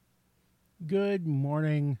Good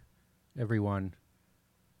morning, everyone.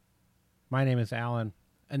 My name is Alan,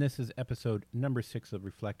 and this is episode number 6 of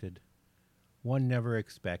Reflected. One never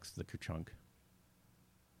expects the Kerchunk.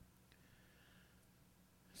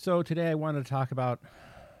 So today I want to talk about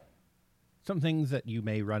some things that you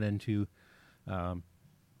may run into on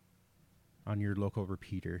your local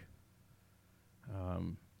repeater.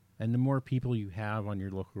 And the more people you have on your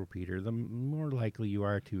local repeater, the more likely you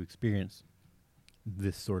are to experience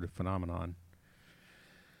this sort of phenomenon.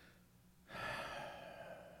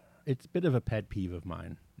 It's a bit of a pet peeve of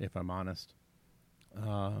mine, if I'm honest.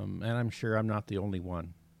 And I'm sure I'm not the only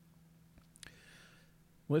one.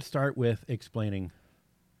 Let's start with explaining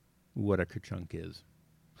what a Kerchunk is.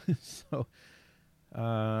 So,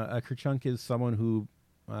 a Kerchunk is someone who,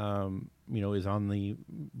 is on the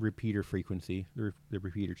repeater frequency, the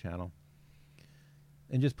repeater channel,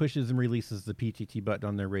 and just pushes and releases the PTT button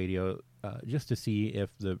on their radio just to see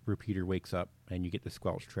if the repeater wakes up and you get the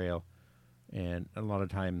squelch trail. And a lot of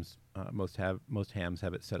times, most hams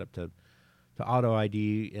have it set up to auto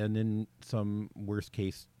ID, and in some worst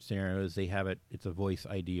case scenarios, they have it's a voice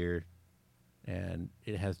IDer, and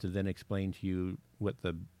it has to then explain to you what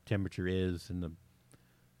the temperature is and the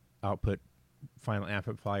output final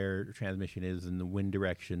amplifier transmission is and the wind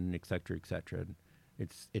direction, et cetera, et cetera.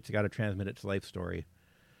 It's got to transmit its life story,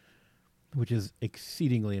 which is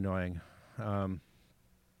exceedingly annoying.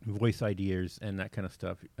 Voice IDers and that kind of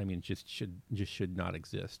stuff, I mean, just should not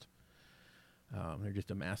exist. They're just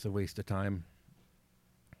a massive waste of time.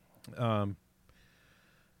 And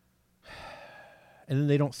then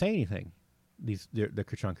they don't say anything. The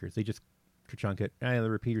Kerchunkers, they just Kerchunk it. The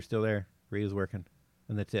repeater's still there, radio's working,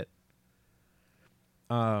 and that's it.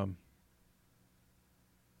 I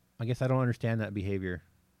guess I don't understand that behavior.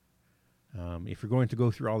 If you're going to go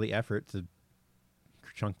through all the effort to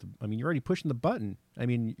Kerchunk, you're already pushing the button.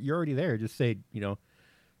 You're already there. Just say,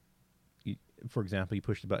 for example, you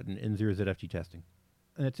push the button N0ZFG testing,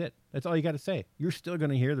 and that's it. That's all you got to say. You're still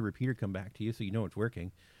going to hear the repeater come back to you, so you know it's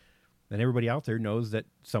working. And everybody out there knows that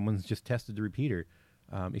someone's just tested the repeater.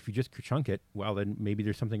 If you just Kerchunk it, well, then maybe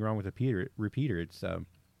there's something wrong with the repeater. It's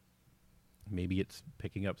maybe it's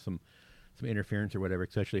picking up some interference or whatever,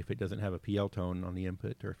 especially if it doesn't have a PL tone on the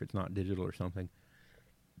input or if it's not digital or something.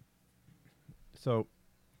 So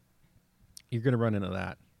you're going to run into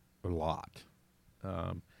that a lot,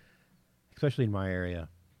 especially in my area.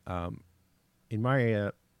 The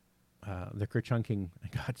Kerchunking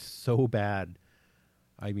got so bad.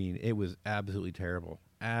 It was absolutely terrible.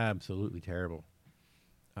 Absolutely terrible.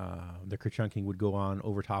 The Kerchunking would go on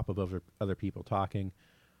over top of other people talking.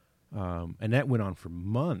 And that went on for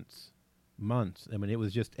months. It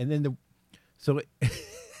was just, and then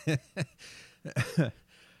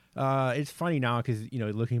it's funny now because,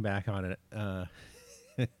 looking back on it,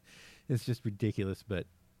 it's just ridiculous. But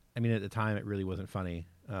at the time it really wasn't funny.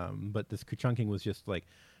 But this Kerchunking was just like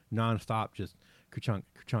nonstop, just Kerchunk,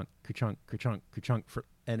 Kerchunk, Kerchunk, Kerchunk, Kerchunk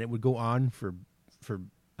and it would go on for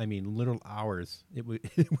literal hours. It would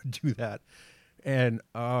do that. And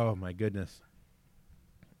oh my goodness.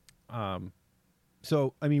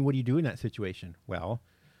 So, what do you do in that situation? Well,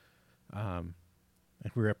 if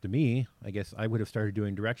it were up to me, I guess I would have started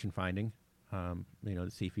doing direction finding, to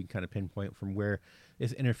see if you can kind of pinpoint from where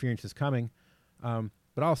this interference is coming. But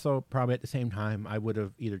also, probably at the same time, I would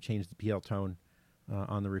have either changed the PL tone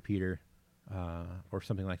on the repeater or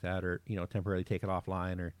something like that, or, temporarily take it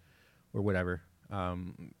offline or whatever.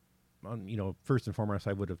 First and foremost,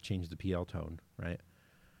 I would have changed the PL tone, right?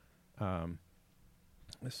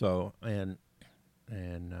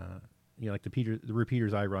 Like the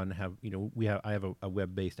repeaters I run have, I have a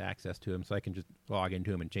web-based access to them, so I can just log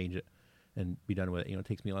into them and change it and be done with it. It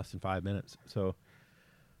takes me less than 5 minutes. So,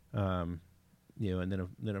 and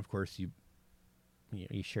then of course you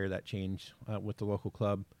share that change with the local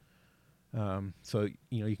club. So,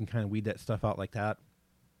 you can kind of weed that stuff out like that.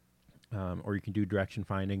 Or you can do direction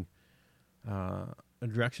finding.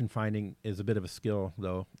 Direction finding is a bit of a skill,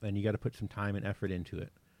 though, and you got to put some time and effort into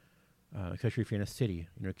it, especially if you're in a city,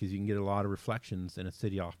 because you can get a lot of reflections in a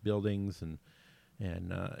city off buildings and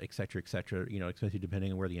et cetera, especially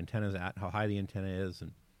depending on where the antenna's at, how high the antenna is,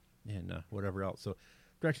 and whatever else. So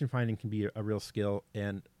direction finding can be a real skill,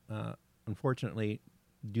 and unfortunately,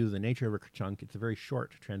 due to the nature of a Kerchunk, it's a very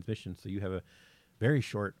short transmission, so you have a very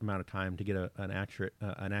short amount of time to get an accurate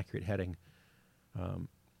heading.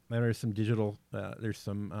 There's some digital, there's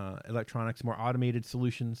some electronics, more automated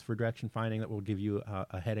solutions for direction finding that will give you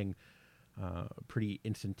a heading pretty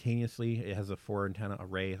instantaneously. It has a 4 antenna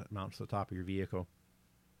array that mounts to the top of your vehicle,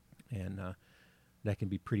 and that can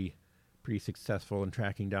be pretty pretty successful in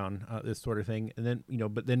tracking down this sort of thing. And then,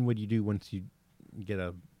 but then what do you do once you get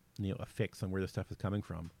a fix on where the stuff is coming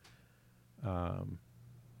from?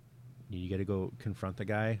 You got to go confront the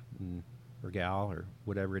guy or gal or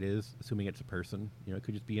whatever it is, assuming it's a person. It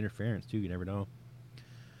could just be interference too. You never know.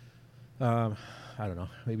 I don't know.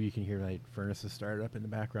 Maybe you can hear my furnaces start up in the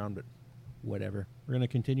background, but whatever. We're going to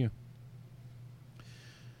continue.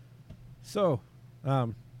 So,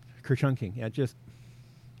 Kerchunking. Yeah, just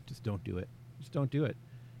don't do it. Just don't do it.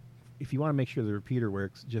 If you want to make sure the repeater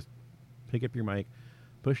works, just pick up your mic,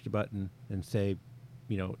 push the button, and say,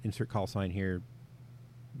 insert call sign here,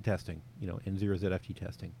 testing, N0ZFT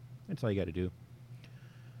testing. That's all you got to do.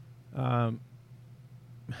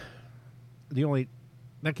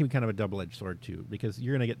 That can be kind of a double-edged sword too, because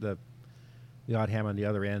you're going to get the odd ham on the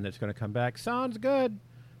other end that's going to come back, sounds good,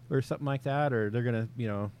 or something like that, or they're going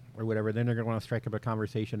to, or whatever. Then they're going to want to strike up a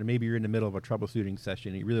conversation, and maybe you're in the middle of a troubleshooting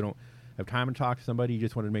session and you really don't have time to talk to somebody. You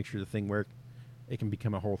just want to make sure the thing works. It can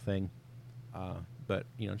become a whole thing. But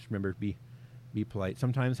just remember, be polite.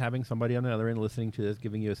 Sometimes having somebody on the other end listening to this,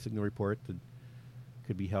 giving you a signal report, that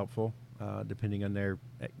could be helpful, depending on their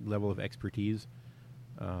level of expertise.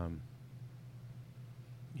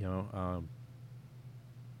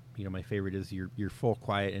 My favorite is your full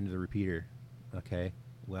quiet into the repeater. Okay,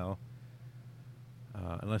 well,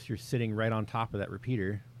 unless you're sitting right on top of that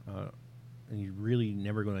repeater, and you're really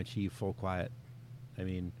never going to achieve full quiet. I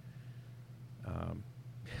mean,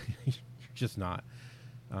 you're just not.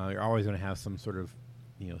 You're always going to have some sort of,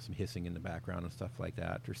 some hissing in the background and stuff like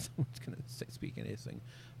that, or someone's going to speak in hissing.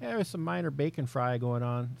 Yeah, there's some minor bacon fry going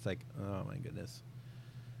on. It's like, oh my goodness.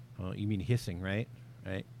 Oh, you mean hissing, right?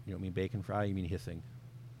 Right? You don't mean bacon fry, you mean hissing.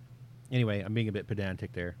 Anyway, I'm being a bit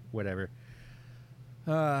pedantic there. Whatever.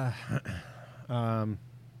 So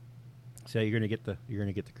you're gonna get the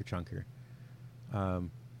Kerchunker.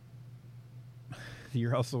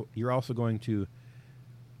 You're also going to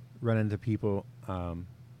run into people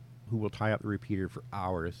who will tie up the repeater for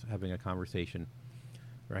hours, having a conversation,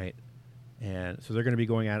 right? And so they're going to be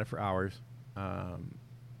going at it for hours.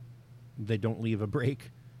 They don't leave a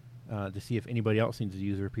break to see if anybody else needs to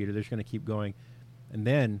use the repeater. They're just going to keep going, and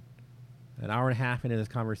then an hour and a half into this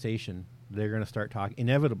conversation, they're going to start talking.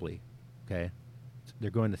 Inevitably, okay, they're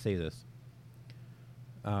going to say this.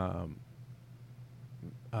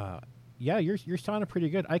 Yeah, you're sounding pretty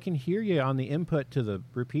good. I can hear you on the input to the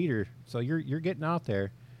repeater, so you're getting out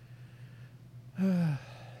there.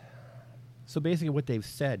 So basically, what they've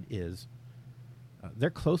said is they're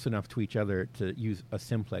close enough to each other to use a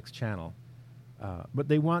simplex channel, but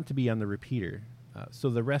they want to be on the repeater, so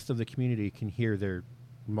the rest of the community can hear their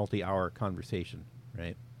multi-hour conversation,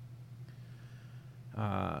 right?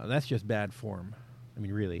 That's just bad form. I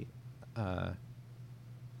mean, really.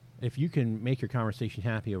 If you can make your conversation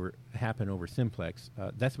happen over simplex,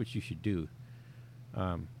 that's what you should do.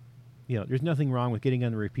 There's nothing wrong with getting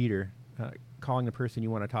on the repeater, calling the person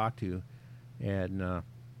you want to talk to, and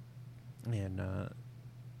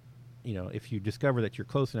if you discover that you're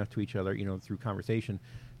close enough to each other, through conversation,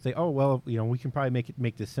 say, oh well, we can probably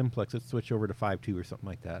make this simplex. Let's switch over to 5.2 or something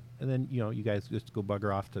like that, and then you guys just go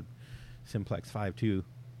bugger off to simplex 5.2,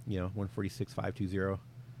 146.520,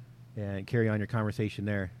 and carry on your conversation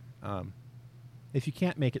there. If you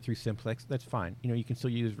can't make it through simplex, that's fine. You can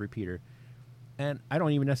still use repeater. And I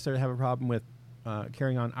don't even necessarily have a problem with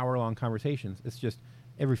carrying on hour-long conversations. It's just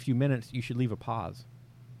every few minutes you should leave a pause,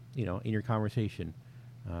 in your conversation.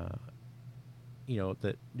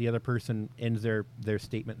 That the other person ends their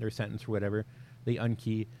statement, their sentence, or whatever. They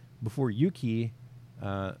unkey. Before you key,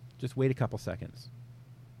 just wait a couple seconds.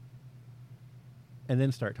 And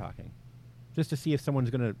then start talking. Just to see if someone's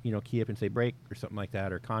going to, key up and say break or something like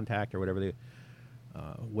that, or contact, or whatever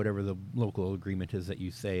the local agreement is that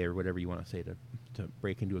you say, or whatever you want to say to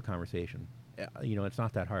break into a conversation. It's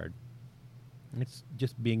not that hard. It's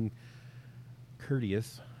just being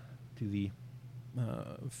courteous to the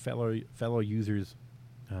fellow users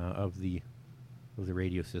of the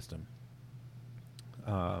radio system.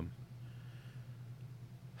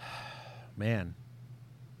 Man,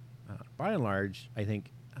 by and large, I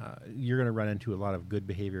think you're going to run into a lot of good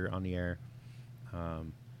behavior on the air.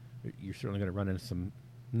 You're certainly going to run into some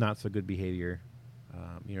not so good behavior.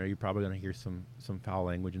 You're probably going to hear some foul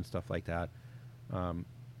language and stuff like that.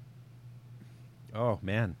 Oh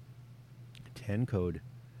man, 10 code.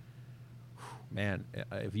 Man,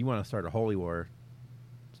 if you want to start a holy war,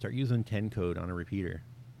 start using 10 code on a repeater.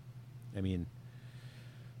 I mean,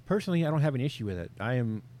 personally, I don't have an issue with it. I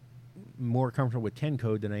am more comfortable with 10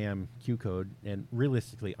 code than I am Q code, and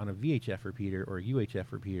realistically, on a VHF repeater or a UHF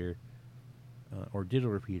repeater, or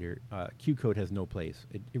digital repeater, Q code has no place.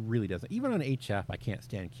 It really doesn't. Even on HF, I can't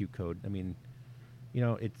stand Q code. I mean,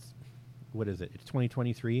 it's what is it? It's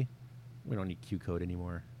 2023. We don't need Q code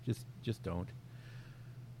anymore. Just don't.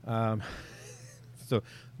 So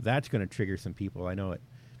that's going to trigger some people. I know it.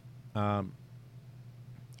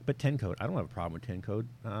 But 10 code, I don't have a problem with 10 code.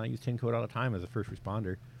 I use 10 code all the time as a first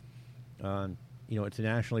responder. It's a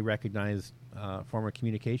nationally recognized form of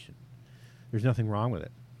communication. There's nothing wrong with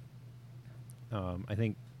it. I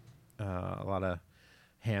think a lot of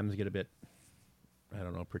hams get a bit,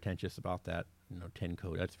 pretentious about that. 10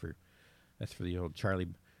 code. That's for the old Charlie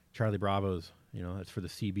Bravos. That's for the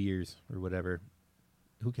CBers or whatever.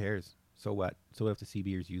 Who cares? So what? So what if the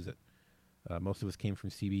CBers use it? Most of us came from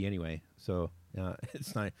CB anyway, so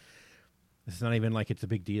it's not even like it's a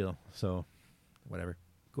big deal. So whatever.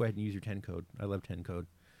 Go ahead and use your 10 code. I love 10 code.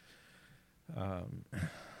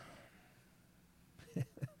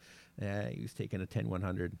 Yeah, he was taking a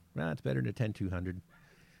 10-100. Well, it's better than a 10-200.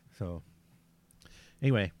 So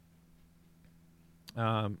anyway,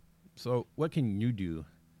 so what can you do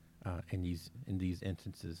in these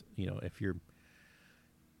instances? If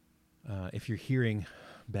you're hearing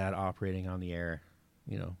bad operating on the air,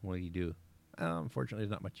 what do you do? Unfortunately,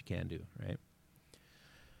 there's not much you can do, right?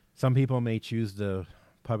 Some people may choose to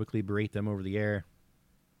publicly berate them over the air.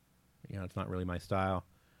 It's not really my style.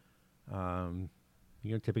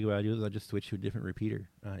 Typically what I do is I just switch to a different repeater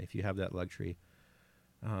if you have that luxury.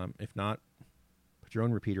 If not, put your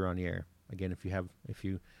own repeater on the air. Again, if you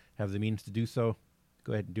have the means to do so,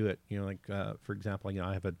 go ahead and do it. For example,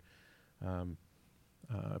 I have a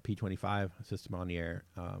P25 system on the air,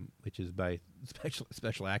 which is by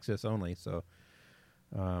special access only. So,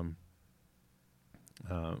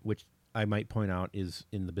 which I might point out is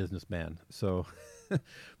in the business band. So,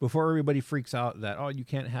 before everybody freaks out that you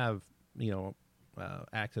can't have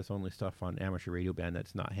access only stuff on amateur radio band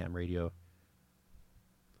that's not ham radio.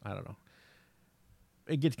 I don't know.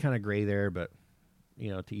 It gets kind of gray there, but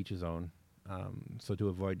to each his own. So to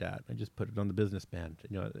avoid that, I just put it on the business band.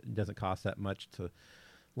 It doesn't cost that much to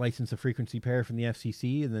license a frequency pair from the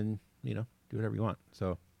FCC, and then do whatever you want.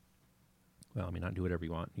 So, well, I mean, not do whatever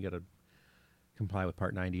you want. You got to comply with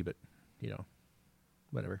Part 90, but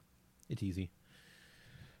whatever. It's easy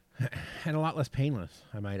and a lot less painless,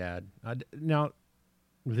 I might add. Now,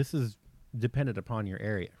 this is dependent upon your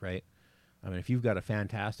area, right? I mean, if you've got a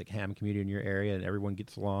fantastic ham community in your area and everyone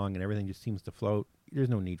gets along and everything just seems to float, there's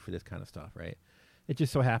no need for this kind of stuff, right? It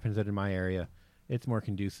just so happens that in my area, it's more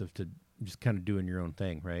conducive to just kind of doing your own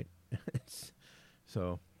thing, right?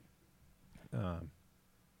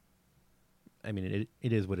 I mean,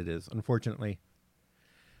 it is what it is. Unfortunately,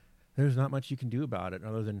 there's not much you can do about it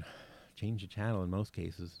other than change the channel in most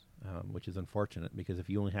cases, which is unfortunate because if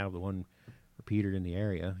you only have the one repeater in the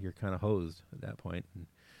area, you're kind of hosed at that point. And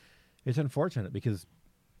it's unfortunate because,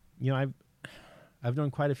 I've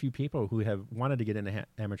known quite a few people who have wanted to get into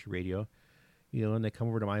amateur radio, and they come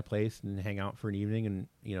over to my place and hang out for an evening and,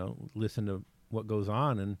 listen to what goes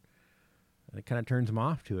on, and it kind of turns them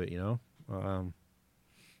off to it,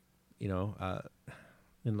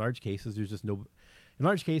 in large cases, in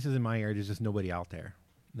large cases in my area, there's just nobody out there.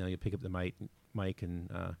 You pick up the mic and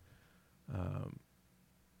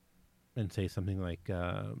say something like,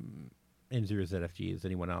 N0ZFG, is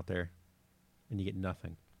anyone out there? And you get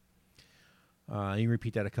nothing. You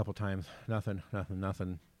repeat that a couple times, nothing.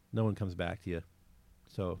 No one comes back to you.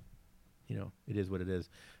 So, it is what it is.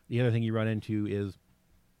 The other thing you run into is,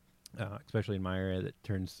 especially in my area that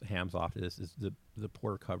turns hams off to this, is the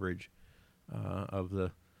poor coverage of the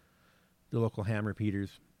local ham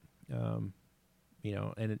repeaters. And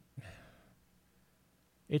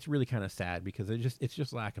it's really kind of sad because it's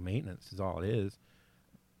just lack of maintenance is all it is.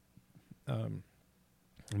 I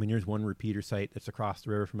mean, there's one repeater site that's across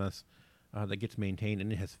the river from us that gets maintained,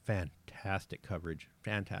 and it has fantastic coverage.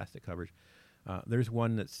 There's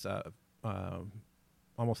one that's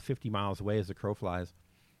almost 50 miles away as the crow flies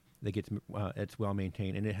that gets it's well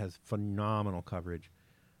maintained, and it has phenomenal coverage.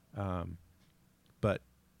 But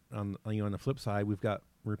on the flip side, we've got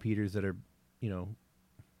repeaters that are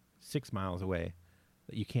 6 miles away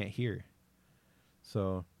that you can't hear.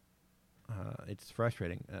 So it's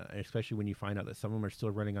frustrating, especially when you find out that some of them are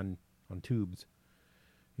still running on tubes.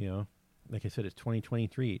 Like I said, it's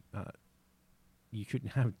 2023. You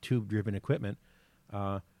shouldn't have tube-driven equipment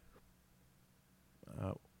on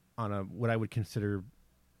what I would consider,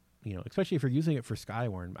 especially if you're using it for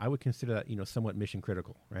Skywarn, I would consider that somewhat mission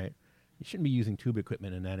critical, right? You shouldn't be using tube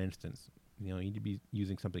equipment in that instance. You need to be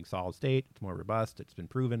using something solid state. It's more robust. It's been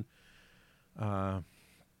proven. That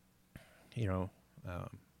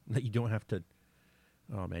you don't have to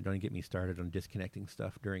Oh man, don't get me started on disconnecting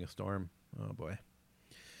stuff during a storm. Oh boy.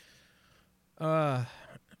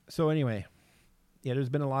 So anyway, yeah, there's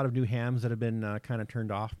been a lot of new hams that have been kind of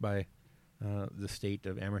turned off by the state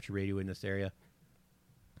of amateur radio in this area.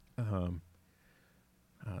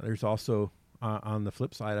 There's also, on the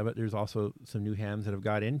flip side of it, there's also some new hams that have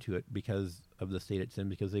got into it because of the state it's in,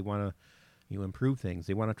 because they want to, improve things.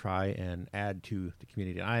 They want to try and add to the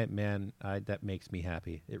community. That makes me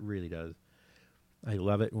happy. It really does. I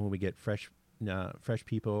love it when we get fresh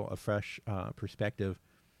people, a fresh perspective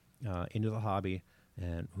into the hobby,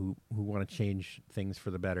 and who want to change things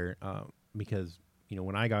for the better. Because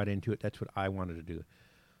when I got into it, that's what I wanted to do.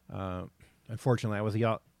 Unfortunately, I was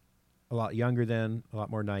a lot younger then, a lot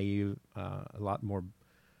more naive, a lot more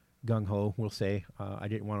gung ho. We'll say I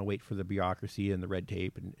didn't want to wait for the bureaucracy and the red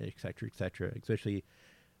tape and et cetera, especially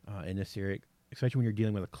in this area, especially when you're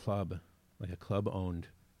dealing with a club, like a club-owned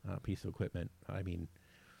piece of equipment. I mean,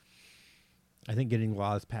 I think getting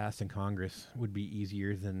laws passed in Congress would be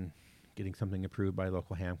easier than getting something approved by a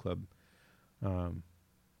local ham club.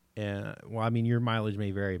 Your mileage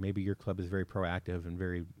may vary. Maybe your club is very proactive and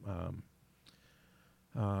very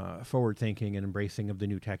forward-thinking and embracing of the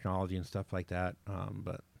new technology and stuff like that.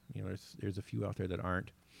 But there's a few out there that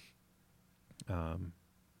aren't.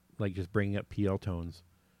 Like just bringing up PL tones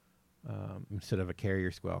instead of a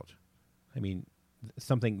carrier squelch. I mean,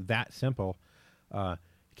 something that simple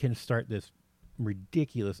can start this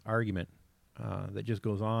ridiculous argument that just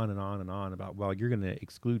goes on and on and on about, well, you're going to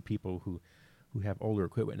exclude people who have older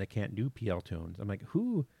equipment that can't do PL tones. I'm like,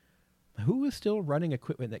 who is still running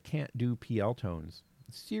equipment that can't do PL tones?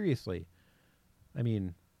 Seriously. I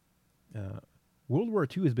mean, World War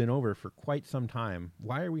II has been over for quite some time.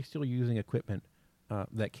 Why are we still using equipment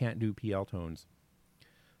that can't do PL tones?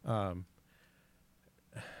 Like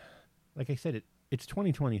I said, it's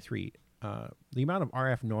 2023. The amount of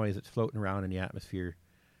RF noise that's floating around in the atmosphere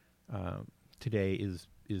today is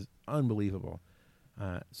unbelievable.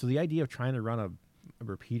 So the idea of trying to run a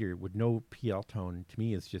repeater with no PL tone, to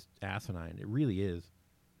me, is just asinine. It really is.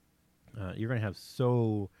 You're going to have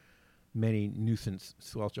so many nuisance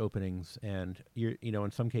squelch openings, and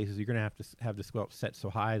in some cases you're going to have the squelch set so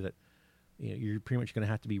high that you're pretty much going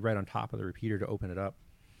to have to be right on top of the repeater to open it up,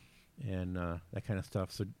 and that kind of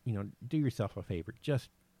stuff. So do yourself a favor, just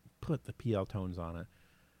put the PL tones on it.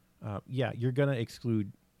 Yeah, you're going to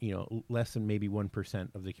exclude less than maybe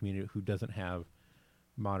 1% of the community who doesn't have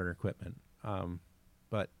modern equipment.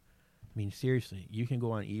 But I mean, seriously, you can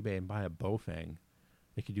go on eBay and buy a Bofang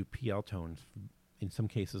that could do PL tones, in some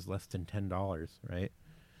cases less than $10, right?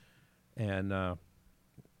 And I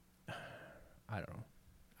don't know.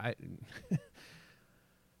 I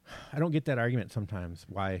don't get that argument sometimes,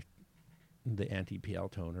 why the anti-PL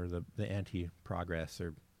tone or the anti-progress,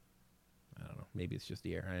 or I don't know, maybe it's just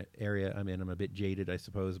the area I'm in. I'm a bit jaded, I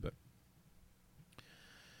suppose, but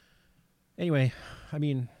anyway, I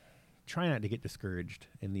mean, try not to get discouraged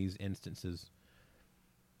in these instances.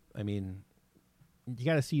 I mean, you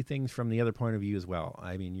got to see things from the other point of view as well.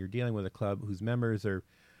 I mean, you're dealing with a club whose members are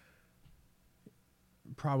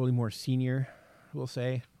probably more senior, we'll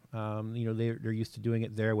say. They're used to doing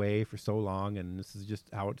it their way for so long, and this is just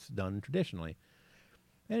how it's done traditionally.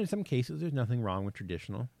 And in some cases, there's nothing wrong with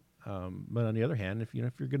traditional. But on the other hand, if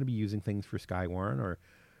you're going to be using things for Skywarn or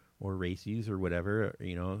races or whatever,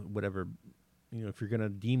 if you're going to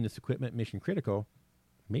deem this equipment mission critical,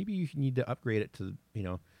 maybe you need to upgrade it to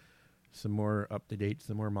some more up to date,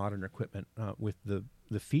 some more modern equipment with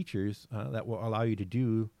the features that will allow you to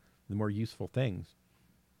do the more useful things.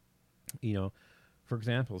 For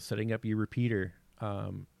example, setting up your repeater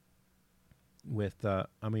with,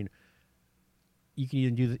 you can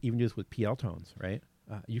even do this with PL tones, right?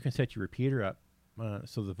 You can set your repeater up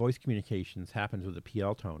so the voice communications happens with a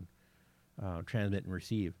PL tone, transmit and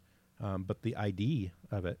receive. But the ID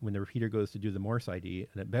of it, when the repeater goes to do the Morse ID,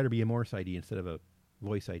 and it better be a Morse ID instead of a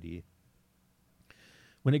voice ID.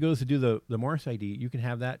 When it goes to do the Morse ID, you can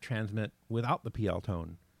have that transmit without the PL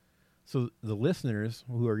tone. So the listeners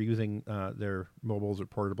who are using their mobiles or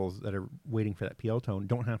portables that are waiting for that PL tone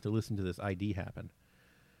don't have to listen to this ID happen.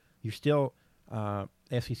 You're still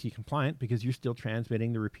FCC compliant because you're still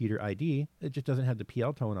transmitting the repeater ID. It just doesn't have the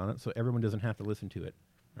PL tone on it, so everyone doesn't have to listen to it,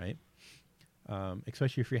 right?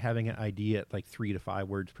 Especially if you're having an ID at like 3 to 5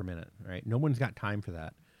 words per minute, right? No one's got time for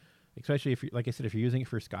that. Especially if, like I said, if you're using it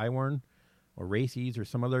for Skywarn or races or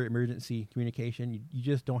some other emergency communication, you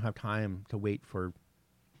just don't have time to wait for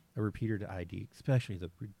a repeater to ID, especially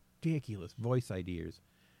the ridiculous voice IDers.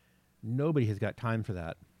 Nobody has got time for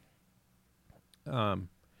that.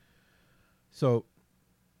 So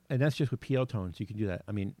and that's just with PL tones. You can do that.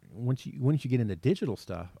 I mean, once you get into digital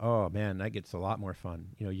stuff, oh man, that gets a lot more fun.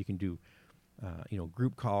 You can do,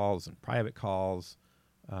 group calls and private calls,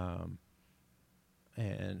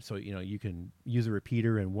 and so you can use a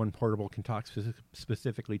repeater, and one portable can talk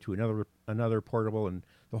specifically to another portable, and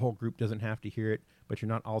the whole group doesn't have to hear it. But you're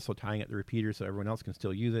not also tying up the repeater, so everyone else can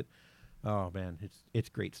still use it. Oh man, it's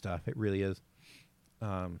great stuff. It really is.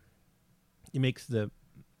 It makes the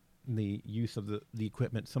use of the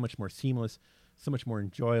equipment so much more seamless, so much more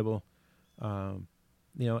enjoyable. And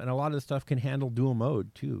a lot of the stuff can handle dual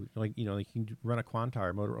mode too. Like, you can run a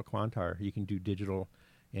Quantar, Motorola Quantar. You can do digital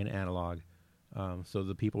and analog. So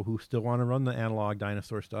the people who still want to run the analog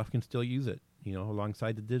dinosaur stuff can still use it,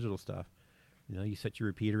 alongside the digital stuff. You set your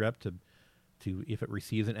repeater up to if it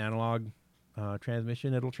receives an analog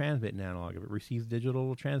transmission, it'll transmit in analog. If it receives digital,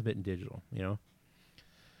 it'll transmit in digital,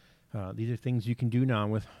 These are things you can do now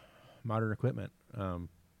with modern equipment. It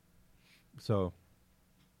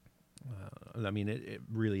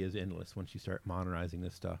really is endless once you start modernizing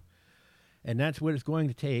this stuff. And that's what it's going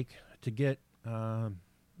to take to get,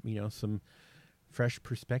 some fresh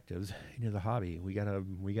perspectives into the hobby. We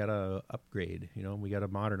gotta upgrade, we gotta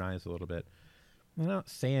modernize a little bit. I'm not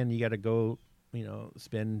saying you gotta go,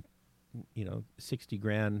 spend,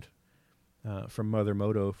 $60,000 from Mother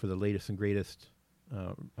Moto for the latest and greatest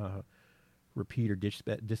repeater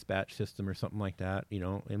dispatch system or something like that.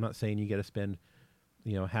 I'm not saying you got to spend,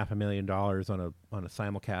 $500,000 on a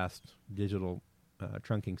simulcast digital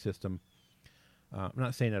trunking system. I'm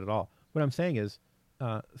not saying that at all. What I'm saying is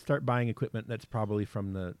start buying equipment that's probably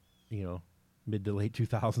from the mid to late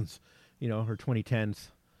 2000s, or 2010s.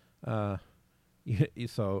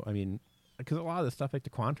 So I mean, because a lot of the stuff like the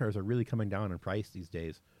Quantars are really coming down in price these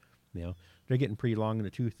days. They're getting pretty long in the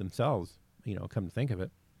tooth themselves. Come to think of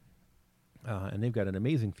it. And they've got an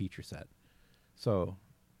amazing feature set. So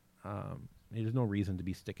there's no reason to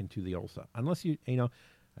be sticking to the old stuff. Unless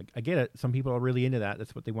I get it. Some people are really into that.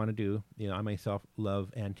 That's what they want to do. I myself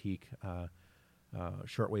love antique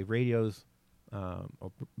shortwave radios,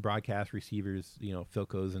 broadcast receivers,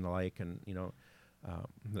 Philcos and the like. And,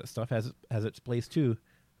 that stuff has its place too.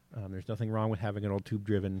 There's nothing wrong with having an old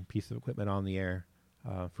tube-driven piece of equipment on the air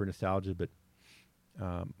for nostalgia, but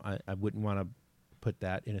I wouldn't want to put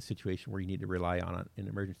that in a situation where you need to rely on it in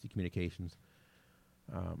emergency communications,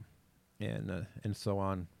 and so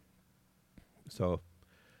on. So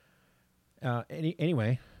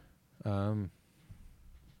anyway, that's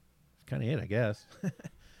kind of it, I guess.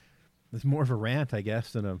 It's more of a rant, I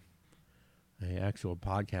guess, than a actual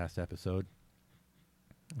podcast episode.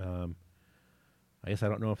 I guess I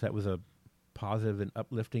don't know if that was a positive and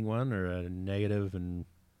uplifting one or a negative or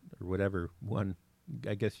whatever one.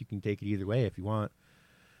 I guess you can take it either way if you want.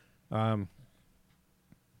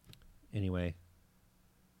 Anyway,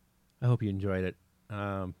 I hope you enjoyed it.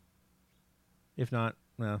 If not,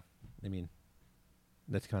 well, I mean,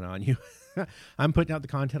 that's kind of on you. I'm putting out the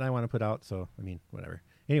content I want to put out, so, I mean, whatever.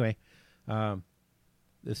 Anyway,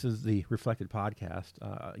 this is the Reflected Podcast.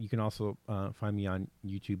 You can also find me on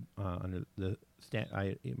YouTube under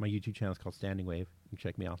my YouTube channel is called Standing Wave. You can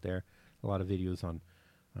check me out there. A lot of videos on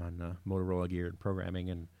Motorola gear and programming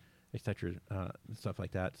and etc. Stuff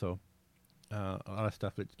like that. So a lot of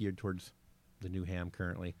stuff that's geared towards the new ham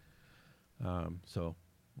currently. So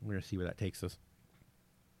we're going to see where that takes us.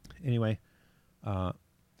 Anyway,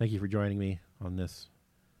 thank you for joining me on this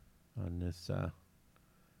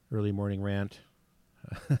early morning rant.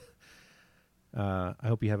 I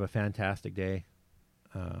hope you have a fantastic day.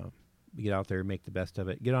 Get out there, make the best of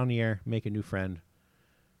it. Get on the air, make a new friend.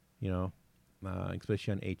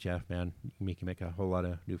 Especially on HF, man, you can make a whole lot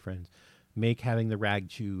of new friends. Make having the rag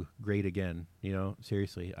chew great again.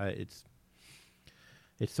 Seriously, it's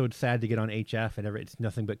so sad to get on HF and it's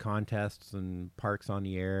nothing but contests and parks on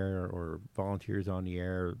the air or volunteers on the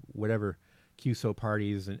air, or whatever, QSO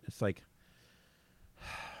parties, and it's like,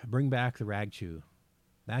 bring back the rag chew.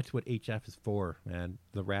 That's what HF is for, man.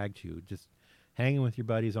 The rag chew, just hanging with your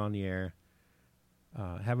buddies on the air,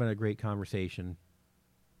 having a great conversation,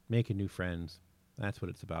 making new friends. That's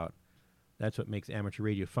what it's about. That's what makes amateur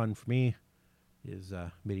radio fun for me, is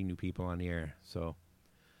meeting new people on the air. So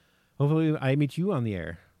hopefully I meet you on the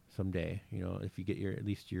air someday. If you get at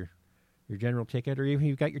least your general ticket, or even if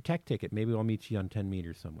you've got your tech ticket, maybe I'll meet you on 10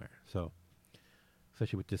 meters somewhere. So,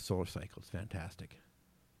 especially with this solar cycle, it's fantastic.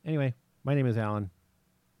 Anyway, my name is Alan.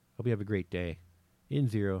 Hope you have a great day. In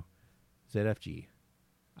 0, ZFG,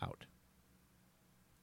 out.